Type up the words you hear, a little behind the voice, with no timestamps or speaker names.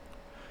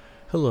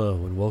Hello,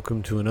 and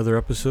welcome to another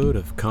episode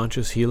of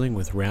Conscious Healing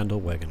with Randall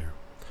Wegener.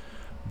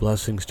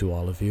 Blessings to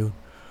all of you.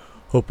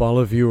 Hope all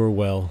of you are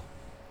well,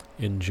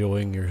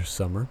 enjoying your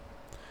summer.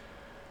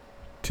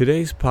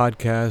 Today's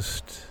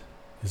podcast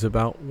is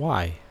about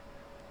why.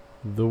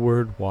 The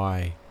word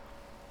why.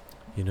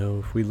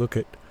 If we look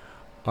at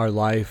our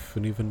life,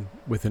 and even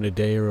within a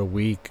day or a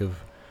week,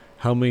 of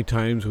how many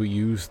times we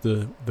use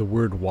the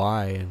word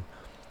why, and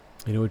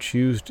it's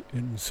used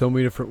in so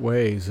many different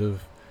ways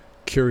of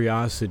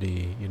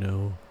curiosity,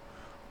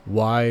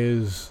 why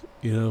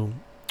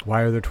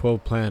are there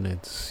 12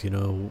 planets,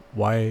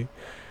 why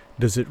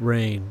does it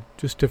rain,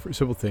 just different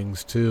simple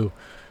things too.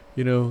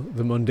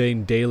 The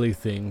mundane daily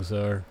things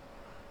are,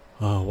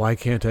 why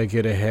can't I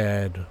get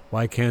ahead,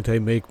 why can't I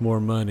make more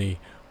money,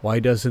 why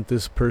doesn't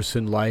this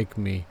person like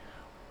me,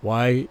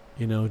 why,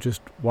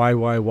 just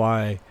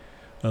why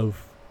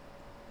of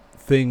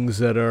things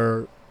that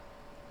are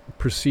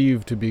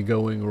perceived to be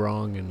going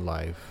wrong in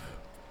life.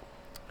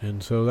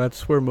 And so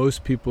that's where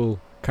most people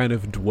kind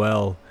of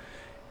dwell,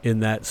 in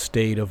that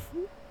state of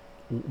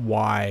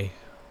why,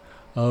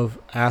 of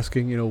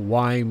asking,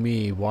 why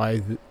me?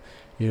 Why,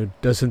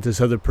 doesn't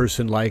this other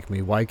person like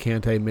me? Why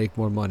can't I make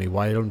more money?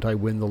 Why don't I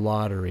win the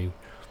lottery?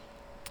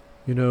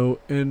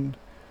 And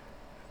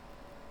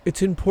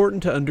it's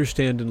important to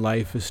understand in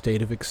life a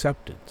state of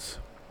acceptance.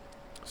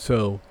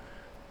 So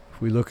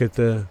if we look at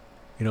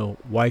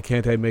why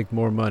can't I make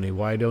more money?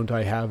 Why don't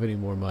I have any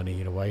more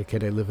money? Why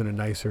can't I live in a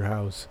nicer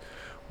house?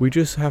 We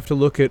just have to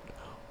look at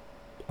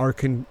our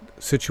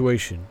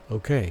situation.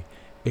 Okay,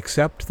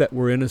 accept that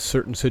we're in a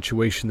certain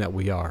situation that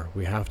we are.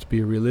 We have to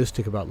be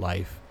realistic about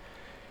life.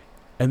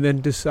 And then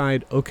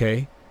decide,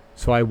 okay,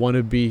 so I want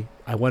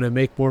to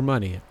make more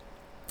money.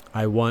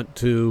 I want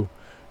to,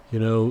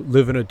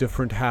 live in a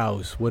different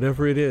house,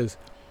 whatever it is.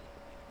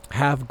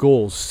 Have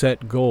goals,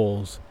 set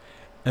goals,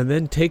 and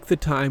then take the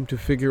time to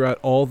figure out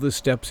all the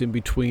steps in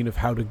between of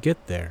how to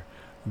get there.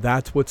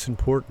 That's what's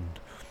important.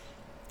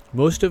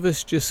 Most of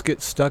us just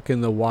get stuck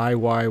in the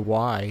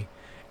why,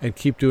 and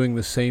keep doing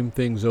the same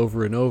things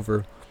over and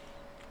over.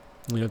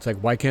 It's like,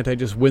 why can't I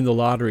just win the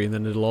lottery and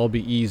then it'll all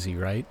be easy,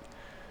 right?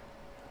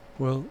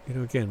 Well,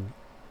 again,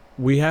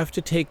 we have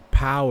to take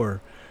power,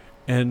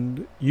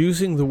 and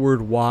using the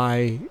word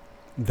why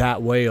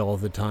that way all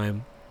the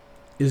time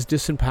is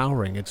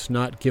disempowering. It's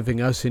not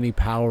giving us any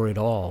power at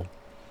all.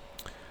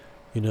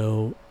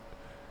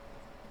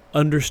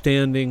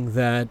 Understanding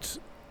that,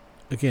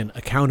 again,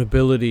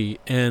 accountability,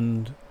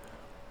 and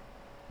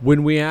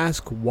when we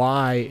ask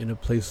why in a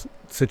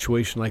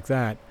situation like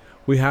that,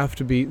 we have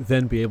to be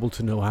able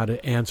to know how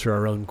to answer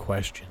our own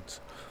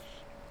questions.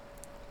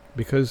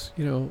 Because,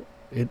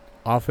 it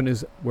often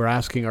is we're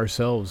asking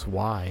ourselves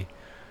why.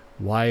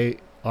 Why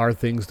are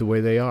things the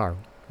way they are?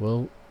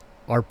 Well,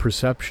 our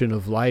perception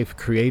of life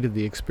created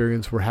the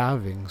experience we're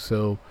having.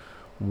 So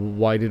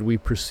why did we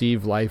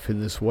perceive life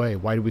in this way?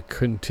 Why do we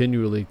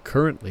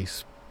currently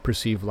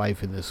perceive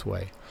life in this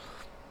way?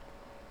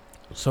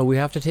 So we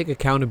have to take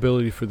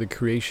accountability for the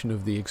creation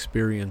of the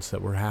experience that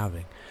we're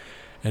having,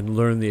 and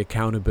learn the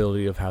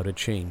accountability of how to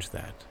change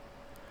that.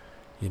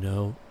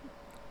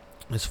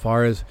 As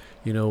far as,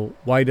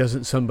 why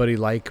doesn't somebody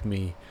like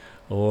me?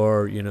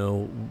 Or,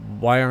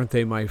 why aren't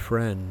they my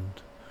friend?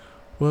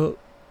 Well,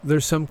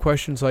 there's some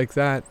questions like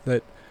that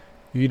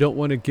you don't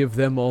want to give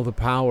them all the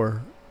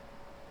power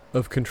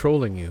of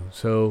controlling you.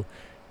 So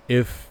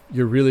if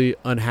you're really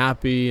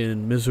unhappy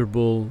and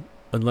miserable,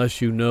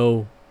 unless you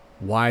know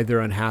why they're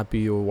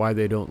unhappy or why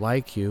they don't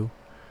like you,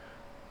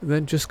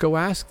 then just go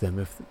ask them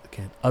if they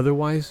can.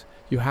 Otherwise,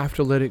 you have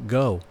to let it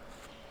go.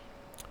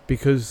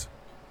 Because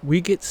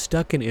we get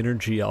stuck in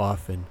energy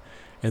often.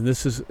 And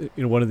this is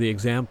one of the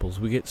examples.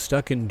 We get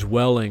stuck in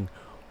dwelling.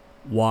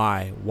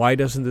 Why? Why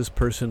doesn't this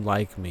person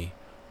like me?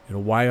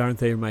 Why aren't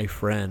they my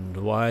friend?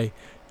 Why?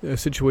 A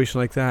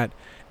situation like that.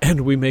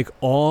 And we make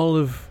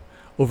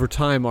over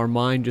time, our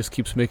mind just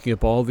keeps making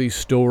up all these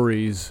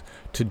stories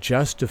to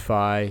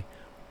justify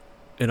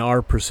in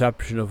our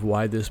perception of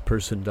why this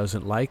person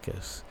doesn't like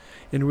us.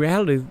 In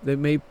reality,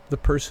 the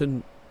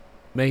person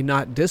may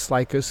not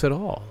dislike us at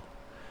all.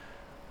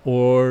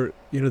 Or,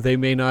 they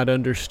may not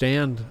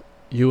understand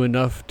you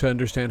enough to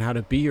understand how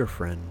to be your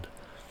friend.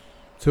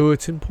 So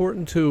it's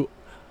important to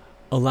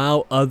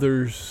allow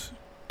others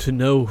to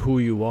know who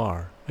you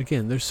are.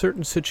 Again, there's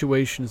certain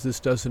situations this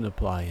doesn't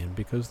apply in,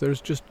 because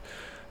there's just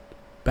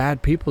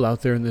bad people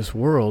out there in this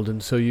world.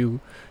 And so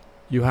you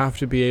have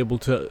to be able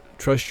to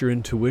trust your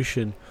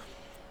intuition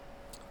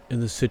in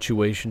the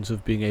situations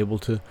of being able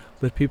to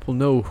let people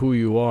know who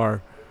you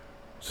are,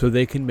 so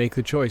they can make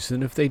the choice.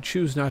 And if they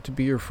choose not to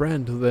be your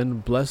friend, then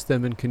bless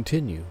them and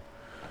continue.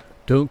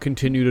 Don't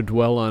continue to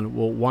dwell on,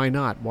 well, why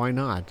not? Why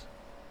not?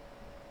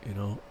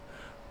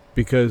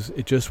 Because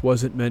it just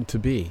wasn't meant to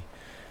be.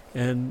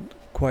 And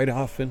quite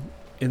often,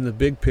 in the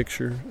big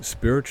picture,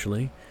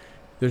 spiritually,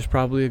 there's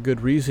probably a good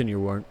reason you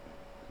weren't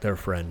their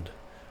friend.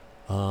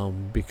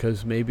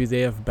 Because maybe they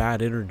have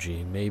bad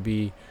energy.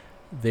 Maybe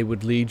they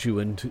would lead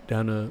you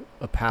down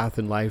a path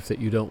in life that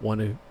you don't want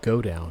to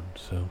go down.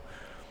 So,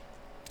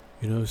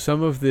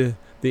 Some of the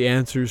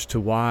answers to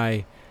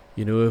why,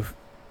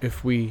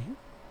 if we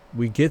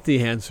get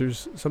the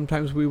answers,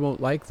 sometimes we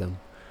won't like them.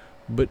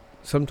 But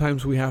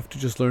sometimes we have to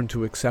just learn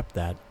to accept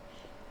that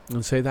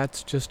and say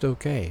that's just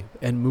okay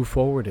and move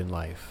forward in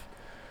life.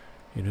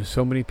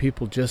 So many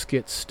people just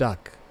get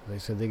stuck. They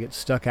said they get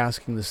stuck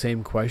asking the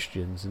same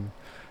questions. And,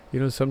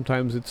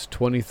 sometimes it's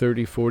 20,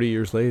 30, 40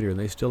 years later and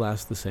they still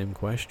ask the same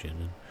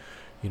question.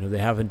 And, they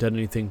haven't done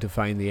anything to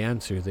find the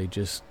answer. They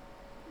just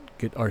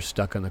are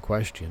stuck on the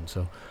question.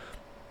 So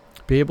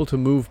be able to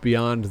move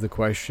beyond the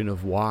question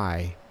of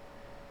why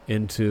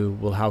into,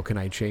 well, how can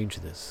I change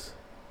this?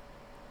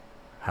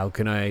 How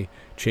can I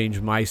change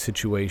my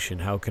situation?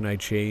 How can I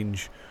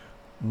change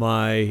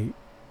my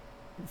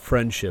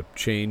friendship,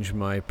 change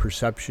my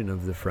perception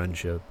of the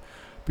friendship?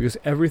 Because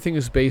everything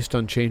is based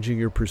on changing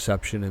your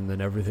perception, and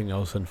then everything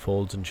else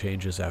unfolds and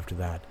changes after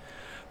that.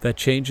 That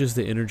changes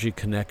the energy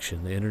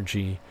connection, the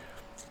energy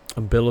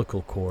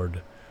umbilical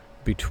cord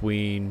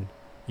between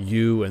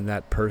you and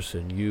that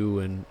person, you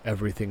and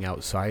everything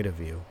outside of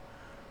you.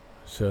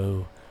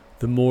 So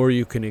the more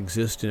you can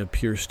exist in a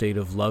pure state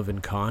of love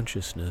and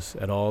consciousness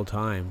at all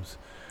times,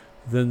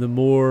 then the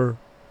more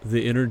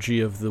the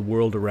energy of the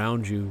world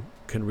around you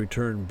can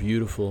return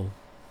beautiful,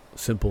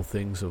 simple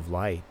things of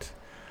light.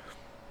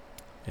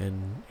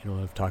 And,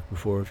 I've talked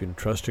before of,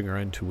 trusting our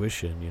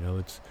intuition.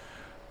 It's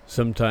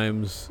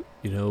sometimes,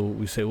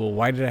 we say, well,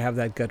 why did I have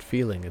that gut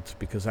feeling? It's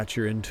because that's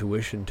your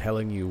intuition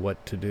telling you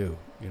what to do.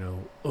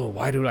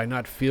 Why do I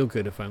not feel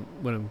good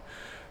when I'm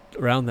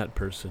around that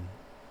person?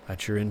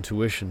 That's your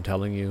intuition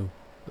telling you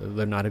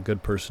they're not a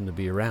good person to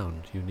be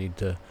around. You need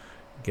to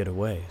get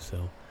away.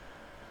 So,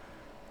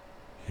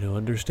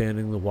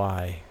 understanding the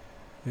why.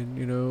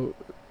 And,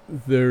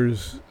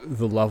 there's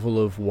the level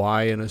of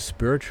why in a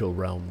spiritual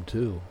realm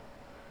too.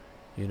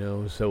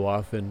 So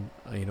often,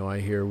 I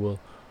hear,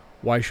 well,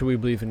 why should we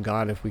believe in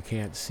God if we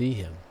can't see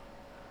him?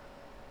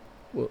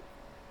 Well,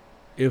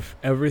 if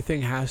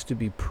everything has to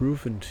be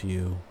proven to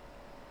you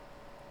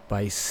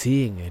by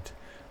seeing it,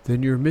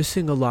 then you're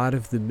missing a lot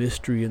of the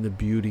mystery and the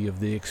beauty of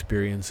the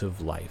experience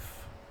of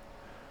life.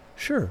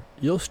 Sure,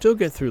 you'll still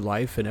get through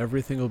life and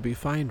everything will be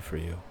fine for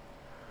you.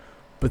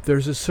 But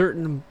there's a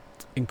certain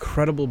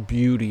incredible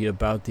beauty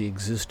about the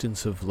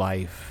existence of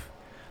life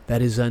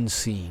that is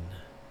unseen.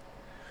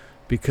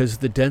 Because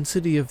the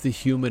density of the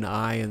human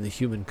eye and the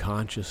human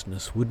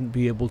consciousness wouldn't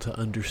be able to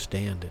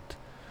understand it.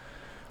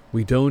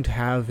 We don't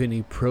have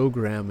any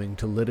programming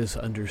to let us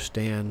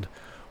understand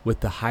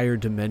what the higher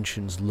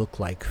dimensions look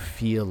like,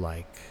 feel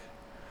like.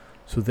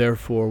 So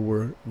therefore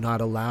we're not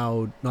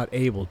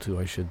able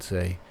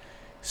to,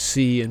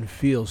 see and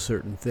feel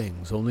certain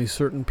things. Only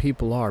certain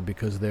people are,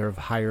 because they're of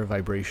higher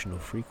vibrational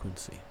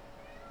frequency.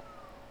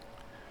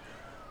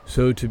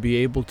 So to be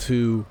able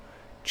to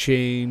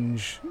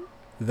change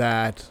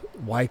that,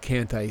 why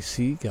can't I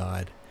see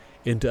God,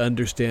 into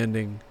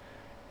understanding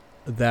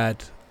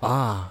that,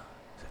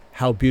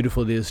 how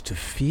beautiful it is to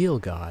feel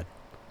God.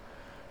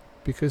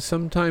 Because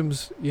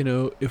sometimes,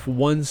 if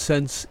one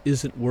sense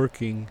isn't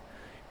working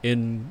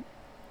in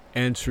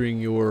answering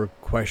your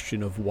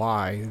question of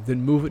why,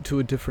 then move it to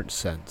a different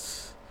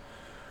sense.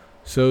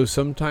 So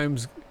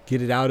sometimes get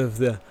it out of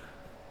the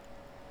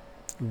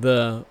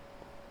I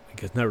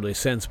guess not really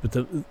sense, but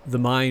the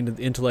mind,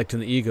 the intellect,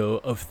 and the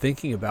ego of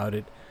thinking about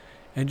it,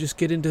 and just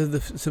get into the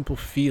simple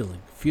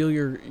feeling. Feel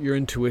your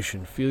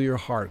intuition, feel your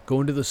heart,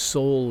 go into the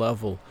soul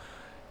level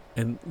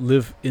and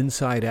live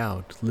inside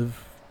out.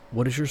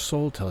 What does your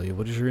soul tell you?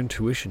 What does your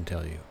intuition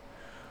tell you?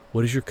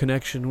 What does your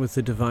connection with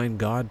the divine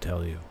God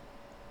tell you?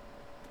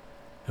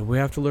 And we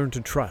have to learn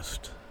to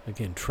trust.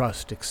 Again,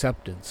 trust,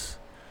 acceptance.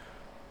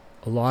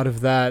 A lot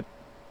of that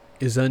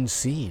is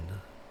unseen.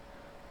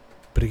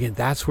 But again,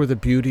 that's where the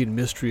beauty and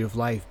mystery of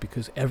life,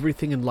 because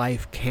everything in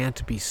life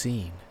can't be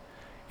seen.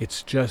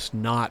 It's just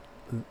not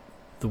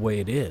the way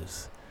it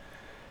is.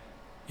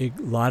 A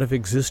lot of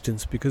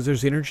existence, because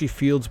there's energy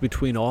fields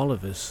between all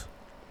of us.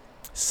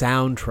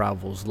 Sound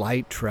travels,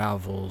 light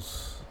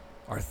travels,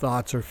 our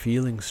thoughts, our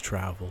feelings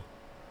travel.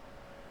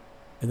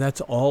 And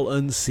that's all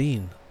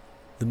unseen.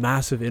 The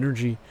massive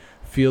energy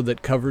field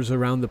that covers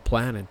around the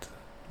planet,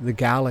 the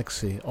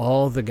galaxy,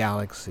 all the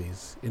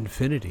galaxies,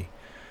 infinity.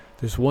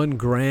 There's one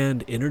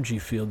grand energy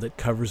field that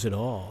covers it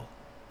all.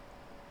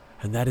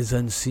 And that is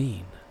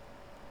unseen.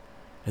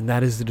 And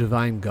that is the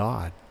divine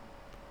God.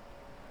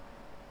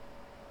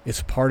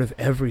 It's part of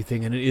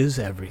everything, and it is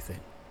everything.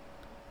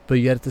 But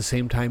yet at the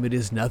same time, it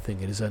is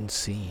nothing. It is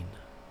unseen.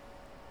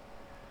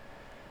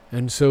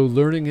 And so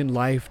learning in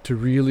life to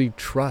really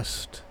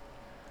trust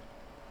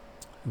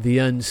the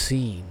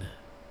unseen,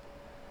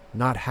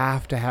 not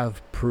have to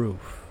have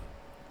proof.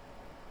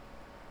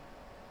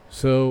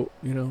 So,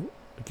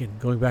 again,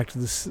 going back to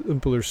the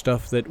simpler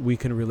stuff that we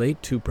can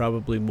relate to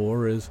probably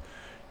more is,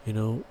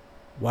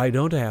 why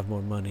don't I have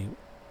more money?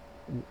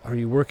 Are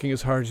you working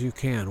as hard as you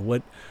can?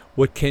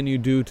 What can you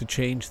do to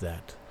change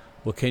that?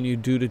 What can you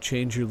do to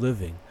change your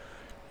living?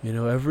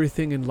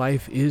 Everything in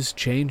life is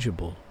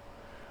changeable.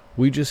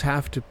 We just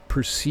have to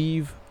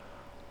perceive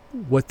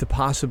what the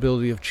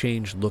possibility of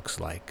change looks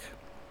like.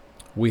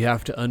 We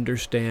have to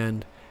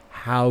understand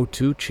how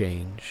to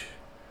change,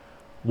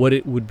 what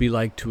it would be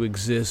like to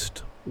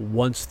exist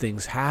once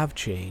things have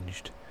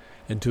changed,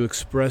 and to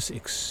express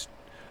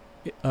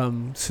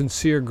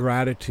sincere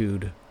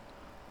gratitude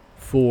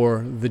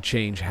for the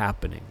change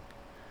happening.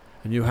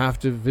 And you have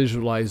to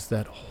visualize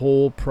that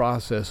whole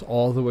process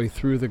all the way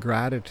through the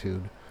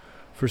gratitude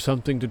for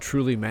something to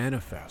truly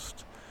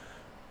manifest.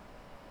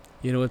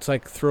 It's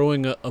like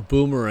throwing a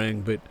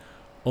boomerang, but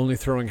only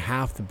throwing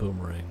half the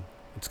boomerang.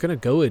 It's going to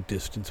go a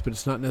distance, but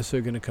it's not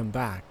necessarily going to come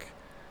back.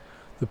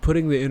 The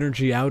putting the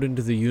energy out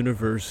into the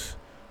universe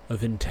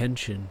of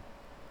intention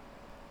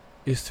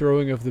is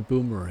throwing of the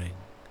boomerang.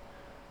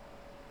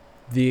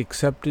 The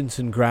acceptance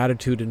and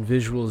gratitude and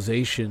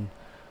visualization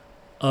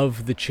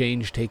of the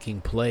change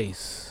taking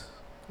place,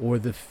 or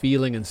the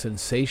feeling and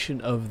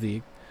sensation of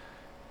the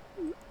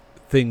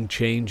thing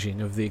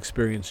changing, of the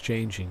experience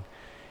changing,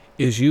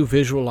 is you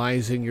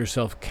visualizing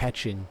yourself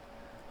catching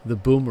the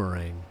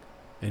boomerang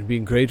and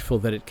being grateful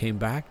that it came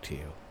back to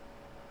you.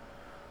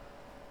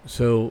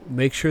 So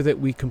make sure that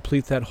we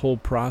complete that whole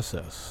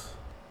process.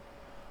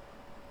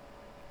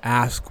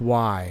 Ask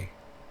why.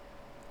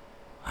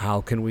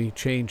 How can we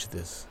change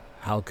this?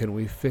 How can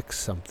we fix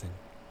something?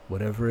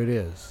 Whatever it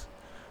is.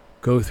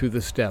 Go through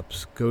the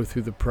steps. Go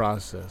through the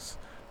process.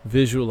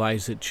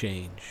 Visualize it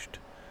changed.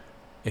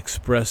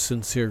 Express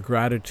sincere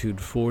gratitude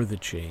for the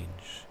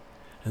change.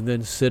 And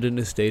then sit in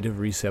a state of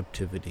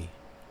receptivity.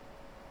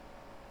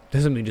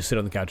 Doesn't mean just sit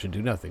on the couch and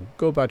do nothing.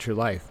 Go about your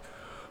life.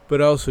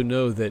 But also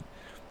know that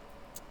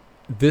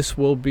this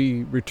will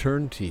be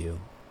returned to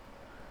you,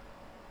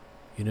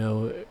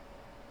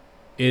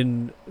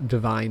 in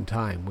divine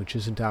time, which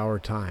isn't our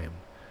time.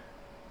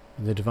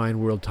 In the divine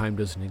world, time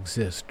doesn't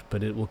exist,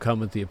 but it will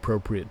come at the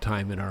appropriate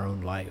time in our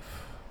own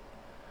life.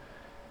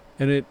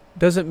 And it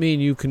doesn't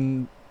mean you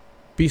can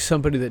be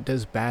somebody that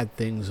does bad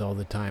things all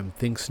the time,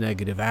 thinks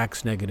negative,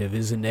 acts negative,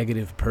 is a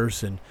negative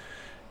person,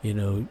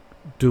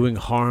 doing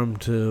harm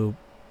to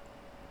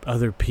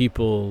other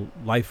people,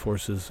 life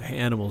forces,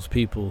 animals,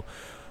 people,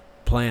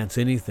 plants,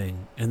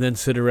 anything, and then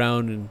sit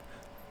around and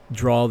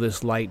draw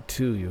this light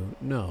to you.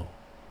 No.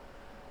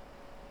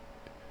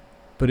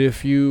 But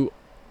if you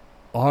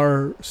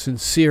are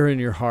sincere in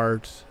your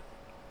heart,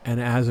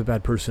 and as a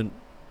bad person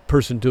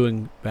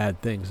doing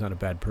bad things, not a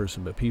bad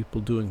person, but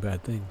people doing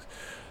bad things,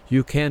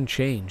 you can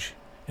change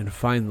and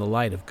find the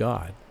light of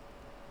God.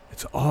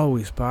 It's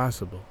always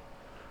possible.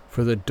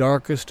 For the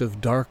darkest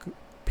of dark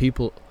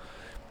people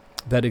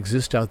that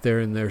exist out there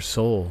in their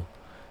soul,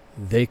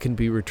 they can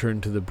be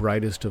returned to the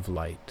brightest of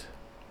light.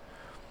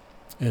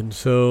 And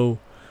so,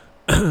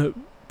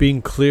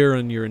 being clear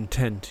on your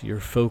intent, your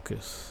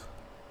focus.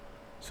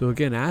 So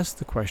again, ask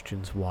the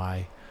questions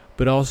why,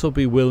 but also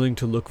be willing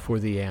to look for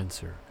the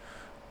answer.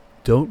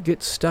 Don't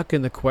get stuck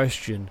in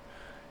the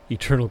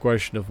eternal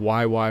question of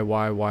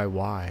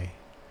why.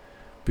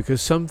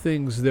 Because some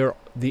things,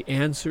 the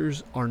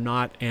answers are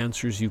not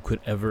answers you could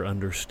ever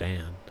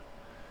understand.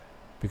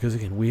 Because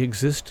again, we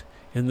exist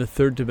in the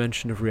third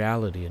dimension of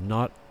reality, and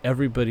not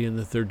everybody in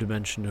the third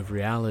dimension of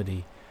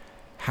reality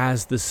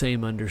has the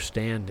same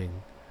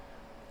understanding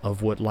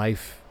of what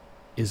life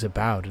is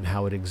about and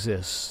how it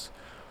exists.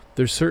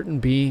 There's certain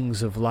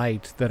beings of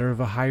light that are of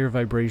a higher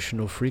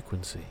vibrational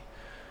frequency.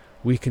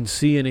 We can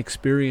see and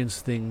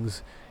experience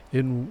things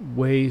in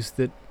ways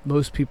that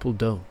most people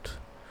don't.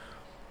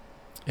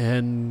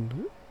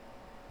 And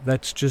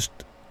that's just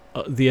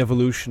the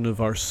evolution of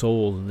our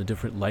soul and the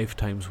different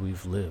lifetimes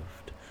we've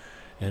lived.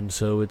 And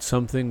so it's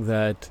something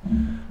that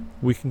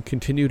we can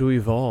continue to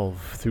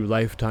evolve through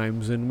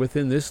lifetimes, and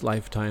within this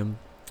lifetime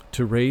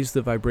to raise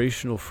the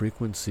vibrational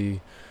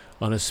frequency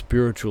on a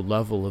spiritual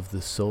level of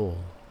the soul.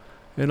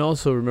 And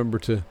also remember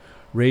to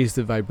raise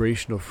the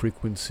vibrational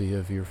frequency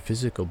of your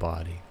physical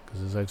body.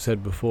 Because as I've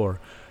said before,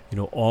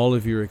 all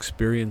of your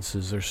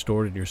experiences are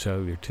stored in your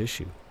cellular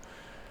tissue.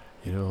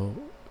 A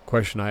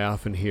question I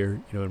often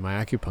hear, in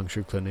my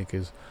acupuncture clinic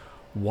is,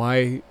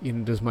 why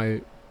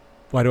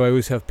do I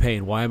always have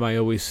pain? Why am I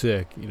always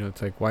sick?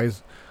 It's like, why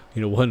is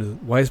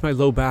my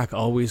low back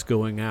always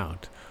going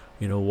out?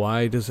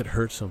 Why does it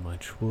hurt so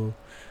much? Well,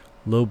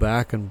 low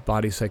back and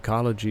body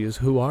psychology is,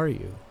 who are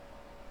you?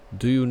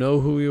 Do you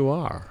know who you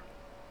are?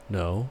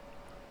 No.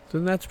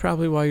 Then that's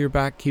probably why your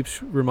back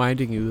keeps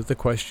reminding you that the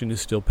question is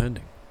still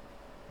pending.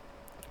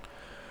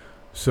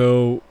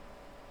 So,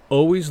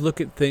 always look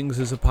at things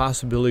as a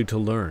possibility to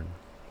learn.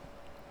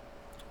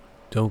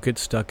 Don't get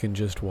stuck in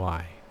just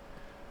why.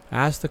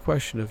 Ask the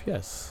question of,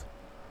 yes,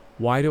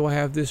 why do I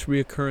have this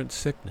recurrent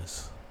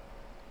sickness?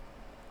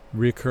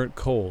 Recurrent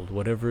cold,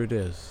 whatever it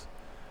is.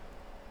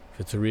 If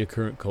it's a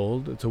recurrent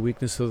cold, it's a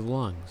weakness of the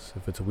lungs.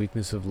 If it's a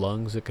weakness of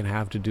lungs, it can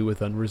have to do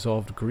with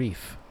unresolved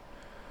grief.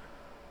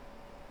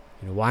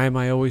 Why am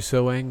I always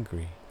so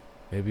angry?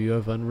 Maybe you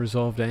have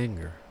unresolved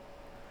anger.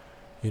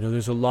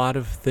 There's a lot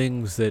of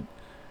things that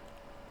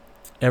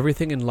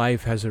everything in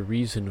life has a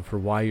reason for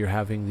why you're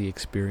having the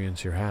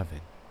experience you're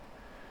having.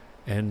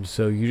 And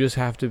so you just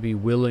have to be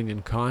willing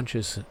and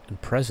conscious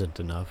and present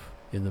enough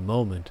in the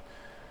moment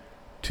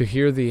to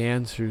hear the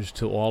answers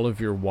to all of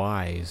your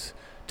whys,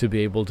 to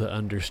be able to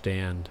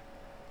understand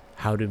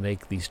how to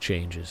make these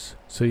changes.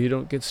 So you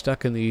don't get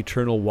stuck in the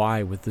eternal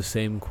why with the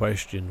same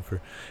question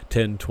for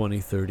 10, 20,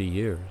 30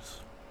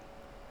 years.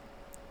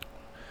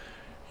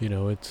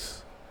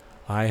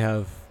 I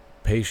have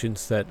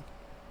patients that,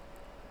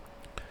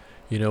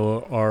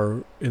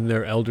 are in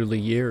their elderly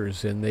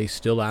years, and they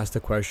still ask the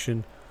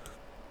question,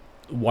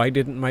 why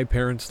didn't my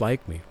parents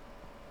like me?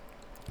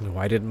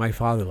 Why didn't my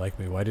father like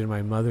me? Why didn't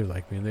my mother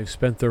like me? And they've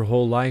spent their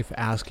whole life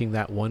asking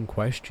that one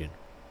question.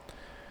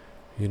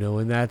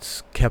 And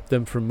that's kept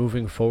them from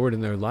moving forward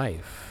in their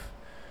life.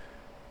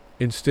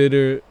 Instead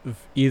of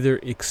either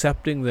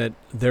accepting that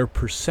their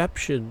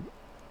perception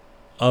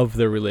of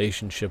their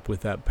relationship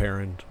with that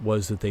parent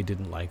was that they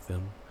didn't like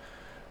them.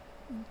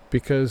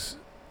 Because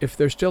if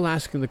they're still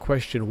asking the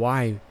question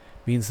why,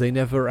 means they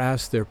never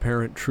asked their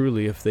parent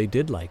truly if they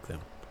did like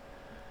them.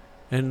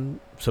 And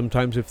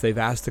sometimes if they've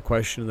asked the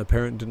question and the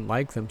parent didn't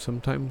like them,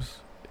 sometimes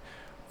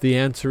the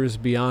answer is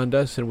beyond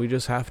us, and we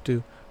just have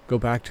to go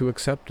back to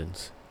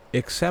acceptance.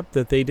 Accept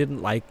that they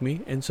didn't like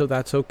me, and so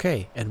that's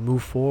okay, and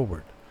move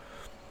forward.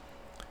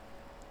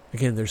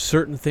 Again, there's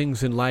certain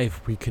things in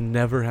life we can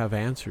never have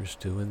answers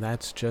to, and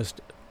that's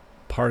just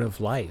part of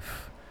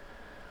life.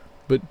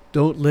 But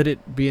don't let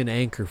it be an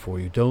anchor for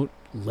you. Don't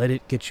let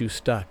it get you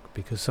stuck,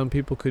 because some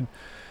people can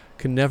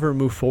never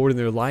move forward in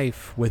their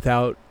life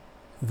without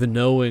the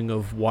knowing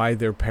of why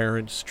their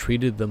parents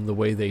treated them the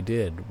way they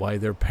did, why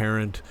their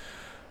parent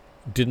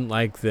didn't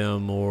like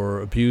them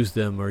or abused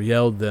them or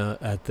yelled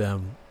at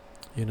them.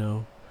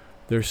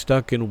 They're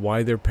stuck in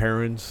why their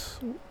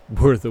parents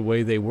were the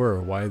way they were,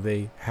 why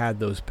they had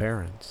those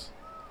parents.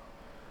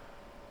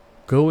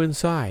 Go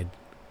inside.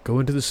 Go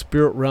into the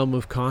spirit realm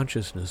of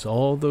consciousness.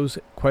 All those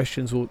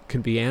questions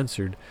can be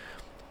answered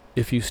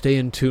if you stay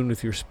in tune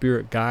with your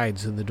spirit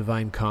guides and the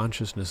divine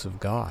consciousness of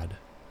God.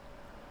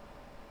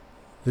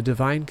 The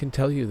divine can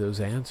tell you those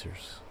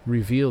answers,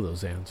 reveal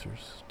those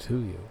answers to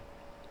you.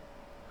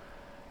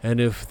 And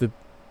if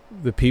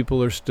the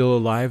people are still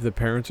alive, the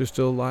parents are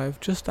still alive,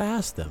 just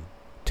ask them.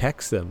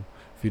 Text them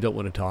if you don't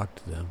want to talk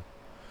to them.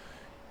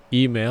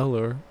 Email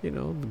or, the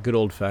good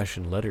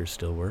old-fashioned letters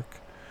still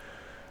work.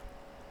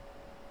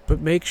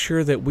 But make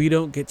sure that we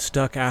don't get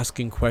stuck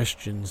asking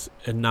questions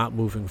and not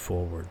moving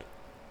forward.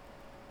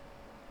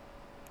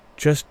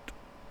 Just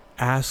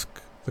ask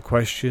the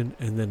question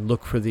and then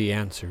look for the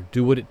answer.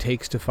 Do what it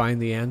takes to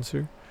find the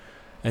answer.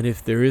 And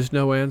if there is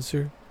no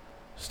answer,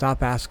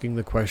 stop asking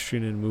the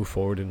question and move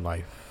forward in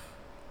life.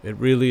 It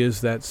really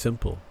is that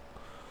simple.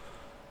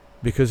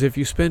 Because if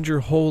you spend your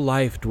whole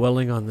life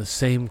dwelling on the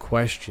same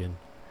question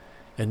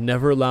and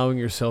never allowing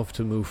yourself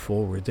to move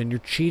forward, then you're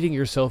cheating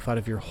yourself out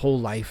of your whole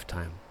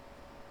lifetime.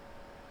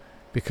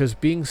 Because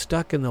being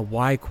stuck in the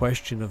why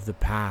question of the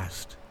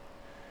past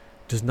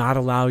does not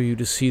allow you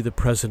to see the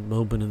present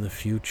moment in the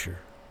future.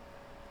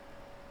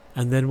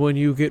 And then when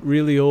you get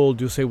really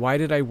old, you'll say, why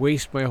did I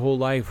waste my whole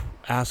life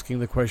asking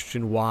the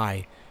question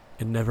why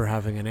and never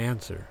having an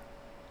answer?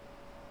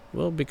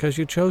 Well, because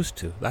you chose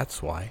to.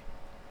 That's why.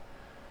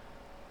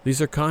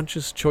 These are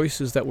conscious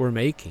choices that we're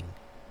making.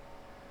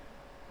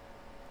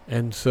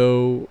 And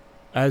so,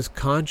 as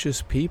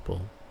conscious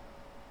people,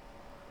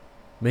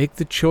 make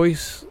the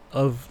choice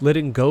of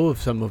letting go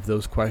of some of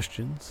those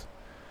questions.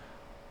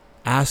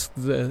 Ask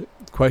the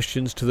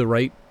questions to the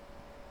right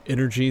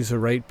energies, the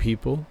right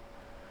people.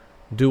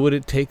 Do what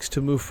it takes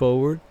to move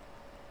forward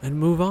and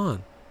move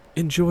on.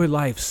 Enjoy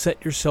life.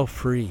 Set yourself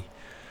free.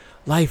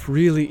 Life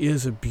really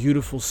is a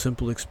beautiful,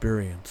 simple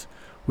experience.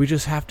 We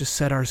just have to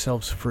set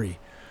ourselves free.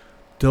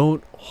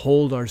 Don't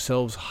hold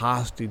ourselves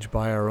hostage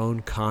by our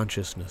own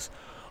consciousness,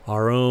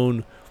 our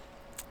own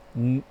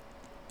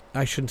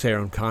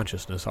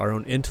consciousness, our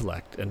own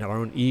intellect and our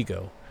own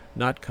ego,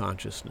 not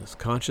consciousness.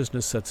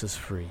 Consciousness sets us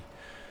free.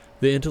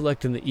 The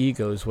intellect and the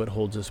ego is what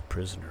holds us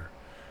prisoner.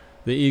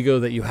 The ego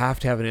that you have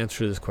to have an answer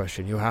to this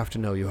question. You have to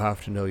know, you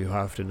have to know, you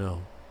have to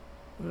know.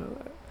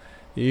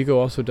 The ego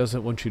also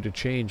doesn't want you to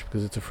change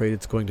because it's afraid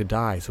it's going to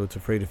die. So it's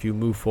afraid if you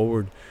move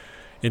forward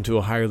into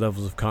a higher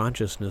levels of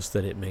consciousness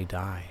that it may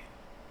die.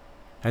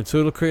 And so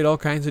it'll create all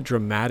kinds of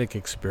dramatic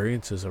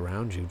experiences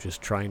around you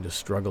just trying to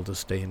struggle to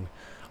stay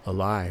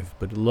alive.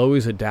 But it'll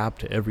always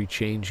adapt to every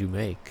change you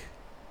make.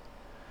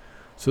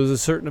 So there's a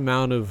certain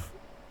amount of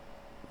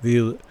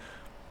the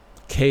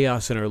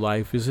chaos in our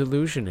life is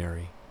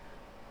illusionary.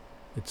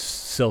 It's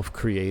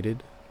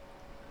self-created.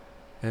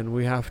 And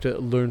we have to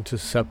learn to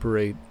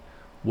separate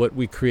what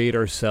we create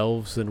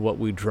ourselves and what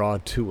we draw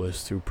to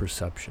us through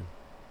perception.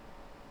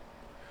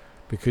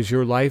 Because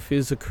your life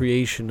is a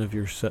creation of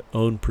your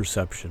own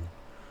perception,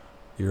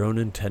 your own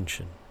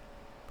intention.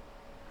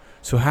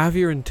 So have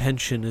your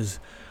intention as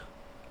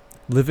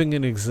living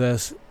and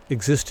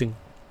existing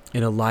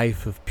in a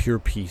life of pure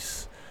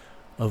peace,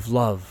 of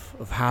love,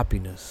 of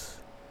happiness.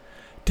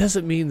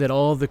 Doesn't mean that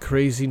all the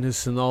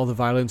craziness and all the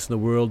violence in the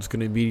world is going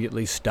to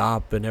immediately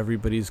stop and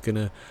everybody's going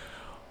to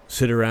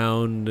sit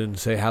around and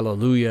say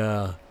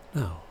hallelujah.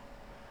 No.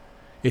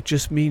 It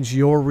just means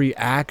your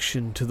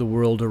reaction to the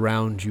world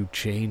around you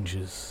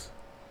changes.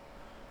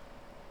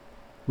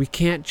 We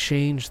can't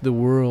change the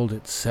world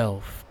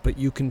itself, but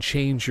you can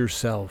change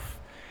yourself.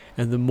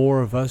 And the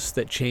more of us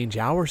that change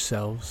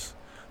ourselves,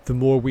 the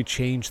more we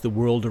change the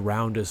world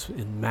around us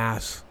in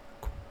mass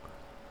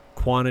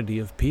quantity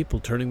of people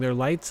turning their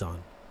lights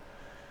on.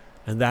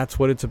 And that's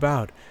what it's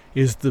about,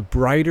 is the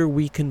brighter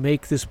we can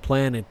make this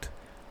planet,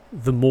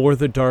 the more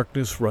the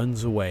darkness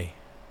runs away,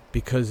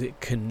 because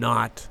it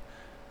cannot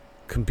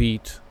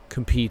compete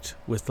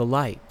with the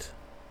light.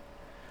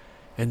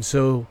 And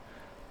so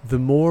the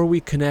more we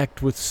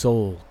connect with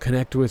soul,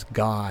 connect with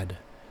God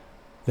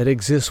that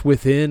exists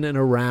within and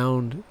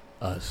around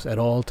us at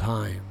all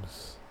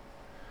times,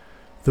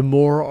 the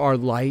more our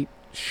light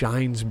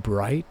shines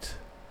bright,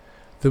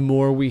 the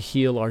more we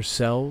heal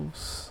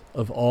ourselves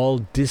of all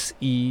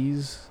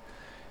dis-ease,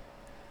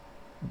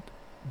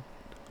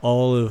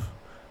 all of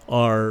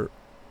our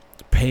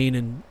pain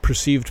and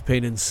perceived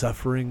pain and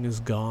suffering is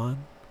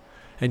gone,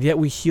 and yet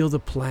we heal the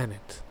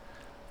planet.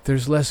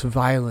 There's less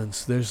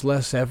violence, there's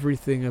less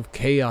everything of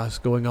chaos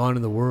going on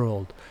in the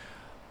world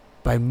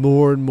by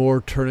more and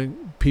more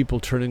people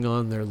turning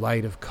on their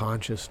light of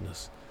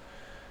consciousness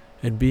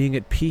and being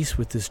at peace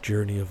with this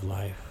journey of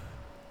life.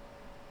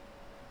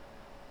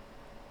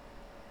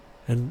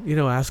 And,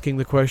 asking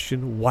the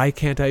question, why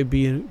can't I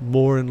be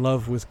more in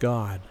love with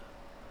God?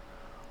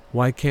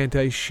 Why can't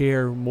I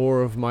share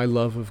more of my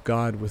love of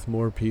God with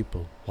more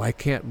people? Why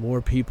can't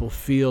more people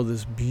feel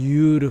this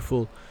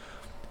beautiful,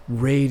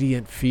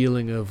 radiant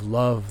feeling of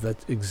love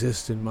that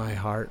exists in my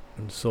heart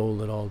and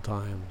soul at all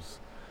times?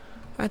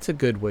 That's a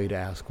good way to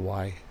ask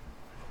why.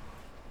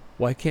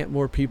 Why can't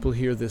more people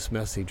hear this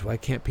message? Why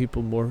can't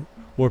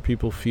more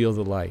people feel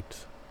the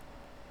light?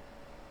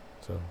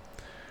 So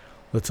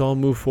let's all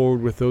move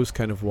forward with those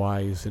kind of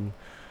whys and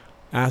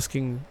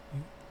asking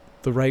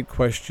the right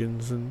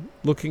questions and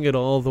looking at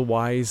all the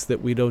whys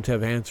that we don't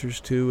have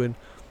answers to and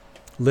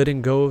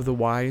letting go of the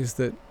whys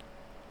that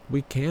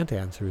we can't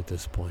answer at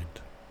this point,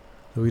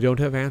 that we don't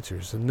have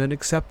answers, and then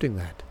accepting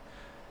that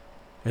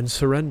and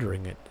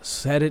surrendering it.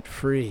 Set it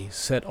free.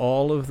 Set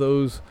all of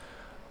those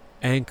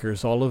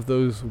anchors, all of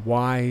those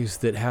whys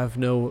that have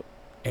no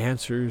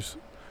answers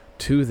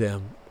to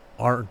them,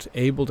 aren't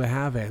able to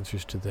have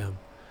answers to them.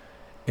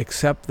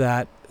 Accept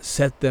that,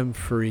 set them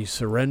free,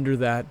 surrender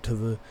that to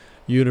the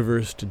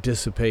universe to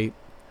dissipate,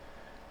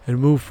 and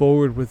move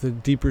forward with a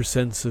deeper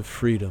sense of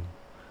freedom,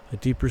 a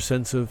deeper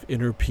sense of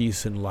inner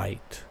peace and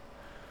light,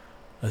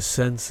 a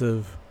sense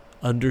of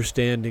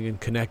understanding and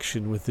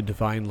connection with the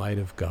divine light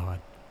of God.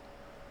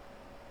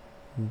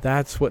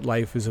 That's what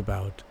life is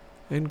about.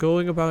 And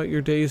going about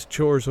your day's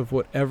chores of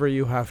whatever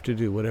you have to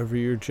do, whatever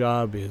your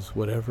job is,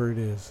 whatever it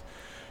is,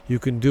 you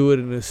can do it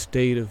in a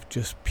state of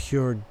just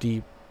pure,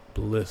 deep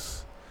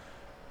bliss,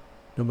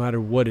 no matter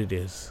what it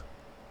is.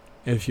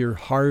 If your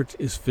heart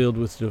is filled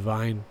with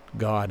divine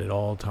God at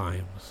all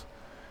times,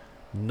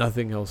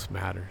 nothing else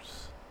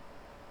matters.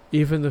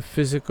 Even the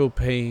physical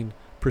pain,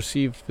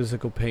 perceived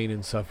physical pain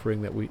and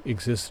suffering that we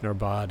exist in our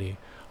body,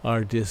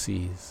 our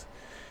dis-ease.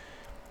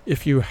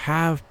 If you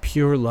have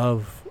pure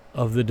love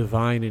of the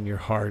divine in your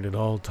heart at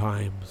all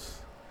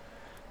times,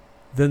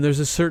 then there's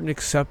a certain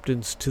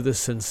acceptance to the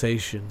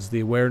sensations,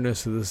 the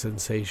awareness of the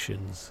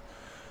sensations,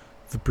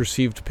 the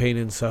perceived pain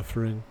and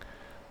suffering,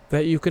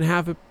 that you can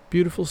have a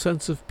beautiful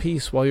sense of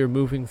peace while you're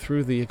moving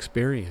through the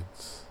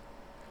experience.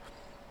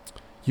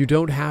 You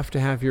don't have to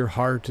have your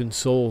heart and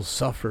soul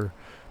suffer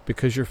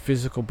because your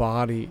physical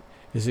body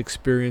is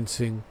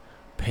experiencing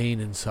pain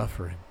and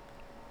suffering.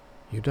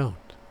 You don't.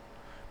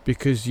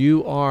 Because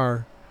you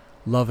are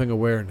loving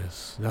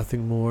awareness,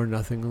 nothing more,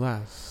 nothing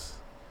less.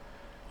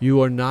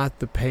 You are not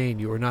the pain,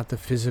 you are not the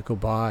physical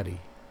body.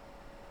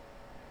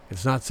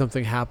 It's not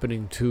something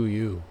happening to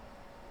you.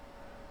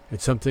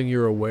 It's something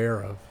you're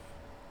aware of.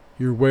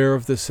 You're aware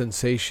of the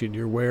sensation,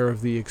 you're aware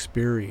of the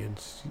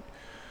experience.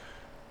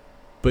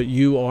 But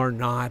you are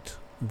not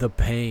the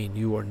pain,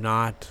 you are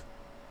not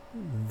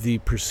the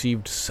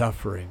perceived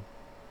suffering.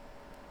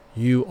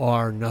 You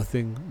are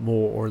nothing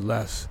more or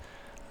less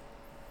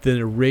than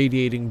a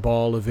radiating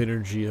ball of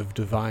energy of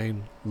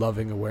divine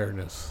loving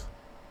awareness.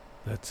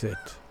 That's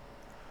it.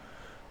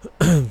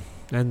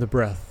 And the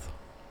breath.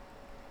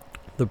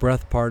 The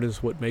breath part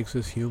is what makes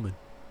us human,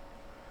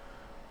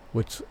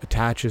 which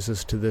attaches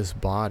us to this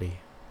body.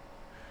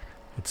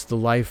 It's the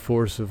life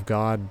force of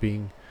God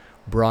being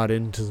brought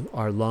into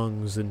our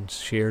lungs and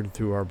shared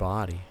through our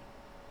body.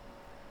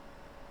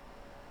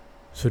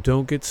 So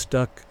don't get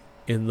stuck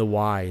in the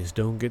whys.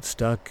 Don't get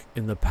stuck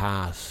in the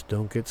past.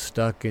 Don't get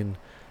stuck in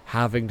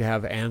having to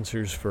have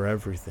answers for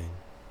everything.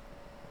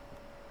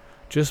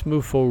 Just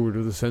move forward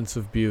with a sense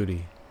of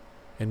beauty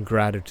and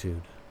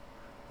gratitude.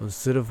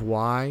 Instead of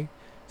why,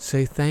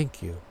 say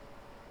thank you.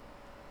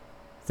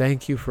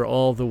 Thank you for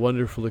all the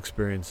wonderful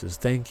experiences.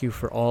 Thank you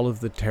for all of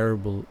the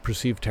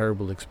perceived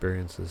terrible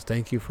experiences.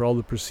 Thank you for all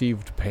the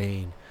perceived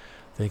pain.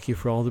 Thank you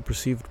for all the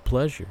perceived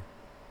pleasure.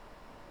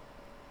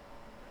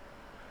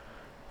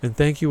 And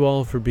thank you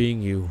all for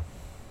being you.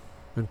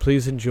 And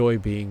please enjoy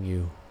being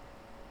you.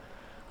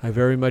 I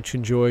very much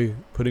enjoy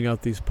putting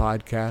out these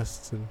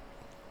podcasts, and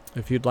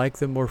if you'd like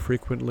them more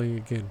frequently,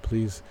 again,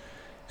 please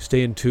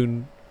stay in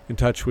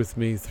touch with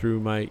me through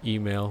my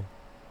email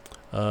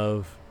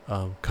of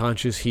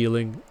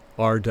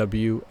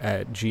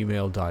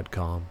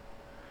conscioushealingrw@gmail.com.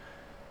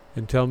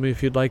 And tell me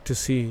if you'd like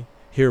to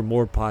hear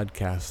more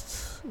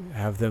podcasts,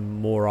 have them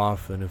more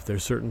often, if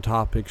there's certain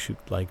topics you'd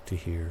like to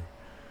hear.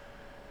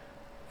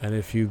 And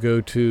if you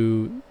go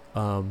to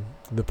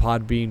the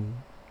Podbean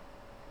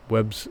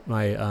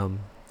my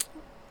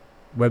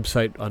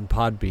website on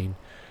Podbean,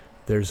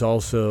 there's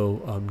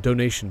also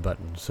donation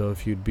buttons. So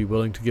if you'd be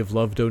willing to give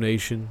love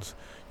donations,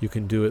 you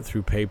can do it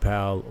through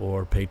PayPal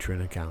or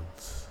Patreon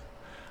accounts,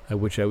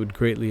 which I would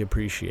greatly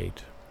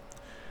appreciate.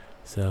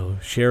 So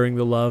sharing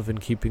the love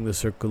and keeping the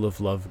circle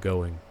of love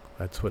going.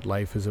 That's what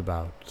life is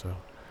about. So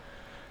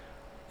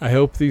I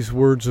hope these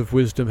words of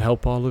wisdom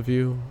help all of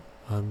you.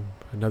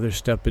 Another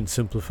step in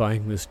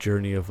simplifying this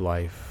journey of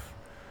life.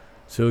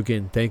 So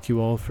again, thank you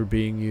all for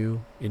being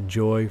you.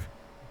 Enjoy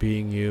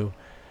being you.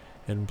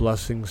 And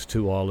blessings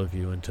to all of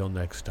you until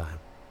next time.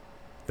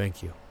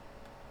 Thank you.